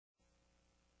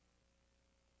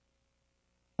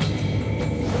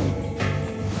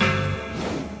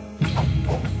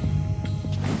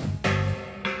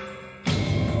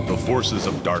forces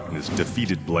of darkness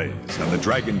defeated Blaze, and the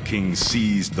Dragon King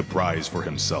seized the prize for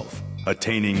himself,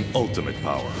 attaining ultimate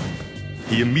power.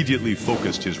 He immediately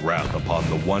focused his wrath upon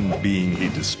the one being he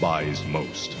despised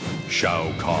most,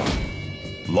 Shao Kahn.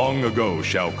 Long ago,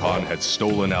 Shao Kahn had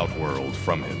stolen Outworld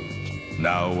from him.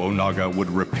 Now Onaga would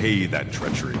repay that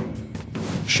treachery.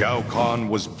 Shao Kahn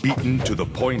was beaten to the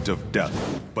point of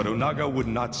death, but Onaga would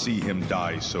not see him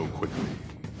die so quickly.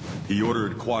 He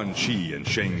ordered Quan Chi and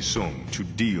Shang Tsung to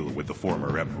deal with the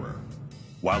former emperor.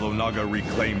 While Onaga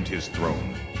reclaimed his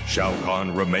throne, Shao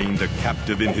Kahn remained a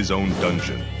captive in his own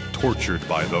dungeon, tortured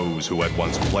by those who had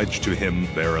once pledged to him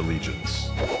their allegiance.